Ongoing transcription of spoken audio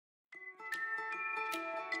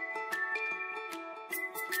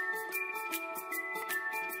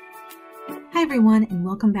Hi everyone, and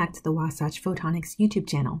welcome back to the Wasatch Photonics YouTube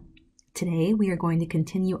channel. Today we are going to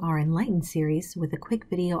continue our ENLIGHTEN series with a quick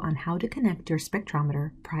video on how to connect your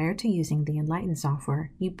spectrometer prior to using the ENLIGHTEN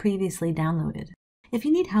software you previously downloaded. If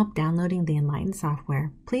you need help downloading the ENLIGHTEN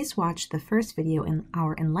software, please watch the first video in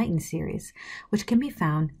our ENLIGHTEN series, which can be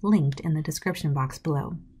found linked in the description box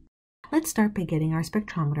below. Let's start by getting our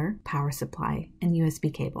spectrometer, power supply, and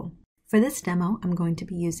USB cable. For this demo, I'm going to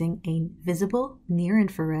be using a visible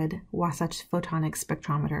near-infrared Wasatch Photonics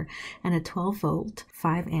spectrometer and a 12-volt,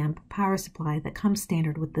 5-amp power supply that comes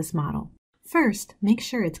standard with this model. First, make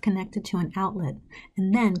sure it's connected to an outlet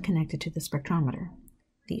and then connected to the spectrometer.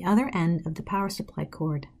 The other end of the power supply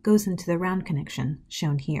cord goes into the round connection,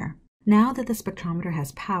 shown here. Now that the spectrometer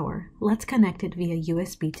has power, let's connect it via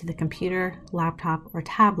USB to the computer, laptop, or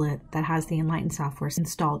tablet that has the ENLIGHTEN software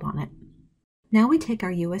installed on it. Now we take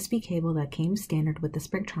our USB cable that came standard with the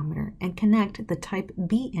spectrometer and connect the type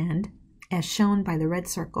B end, as shown by the red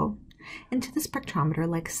circle, into the spectrometer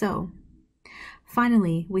like so.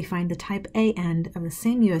 Finally, we find the type A end of the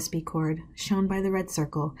same USB cord, shown by the red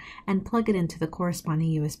circle, and plug it into the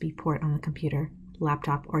corresponding USB port on the computer,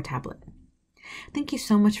 laptop, or tablet. Thank you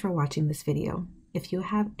so much for watching this video. If you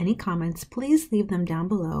have any comments, please leave them down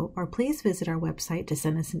below, or please visit our website to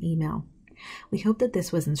send us an email. We hope that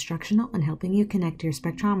this was instructional in helping you connect your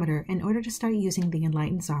spectrometer in order to start using the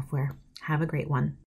ENLIGHTEN software. Have a great one.